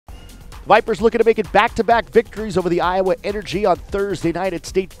Vipers looking to make it back-to-back victories over the Iowa Energy on Thursday night at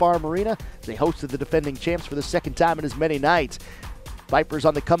State Farm Arena. They hosted the defending champs for the second time in as many nights. Vipers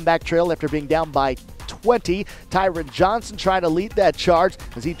on the comeback trail after being down by 20. Tyron Johnson trying to lead that charge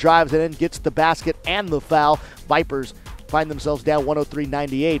as he drives it in, gets the basket and the foul. Vipers find themselves down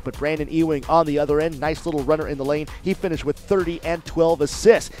 103-98, but Brandon Ewing on the other end, nice little runner in the lane. He finished with 30 and 12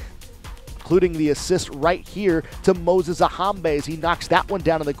 assists, including the assist right here to Moses Ehambe as he knocks that one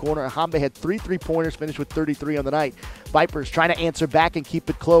down in the corner. Ehambe had 3 3-pointers, finished with 33 on the night. Vipers trying to answer back and keep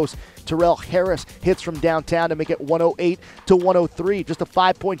it close. Terrell Harris hits from downtown to make it 108-103. Just a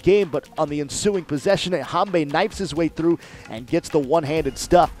 5-point game, but on the ensuing possession, Ehambe knifes his way through and gets the one-handed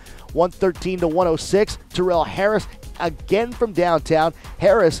stuff. 113-106. Terrell Harris again from downtown.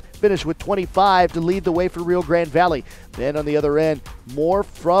 Harris finished with 25 to lead the way for Rio Grande Valley. Then on the other end, more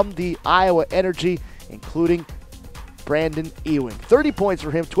from the Iowa Energy, including Brandon Ewing. 30 points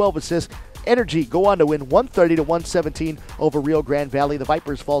for him, 12 assists. Energy go on to win 130-117 over Rio Grande Valley. The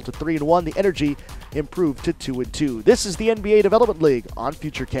Vipers fall to 3-1. The Energy improved to 2-2. This is the NBA Development League on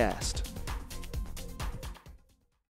Futurecast.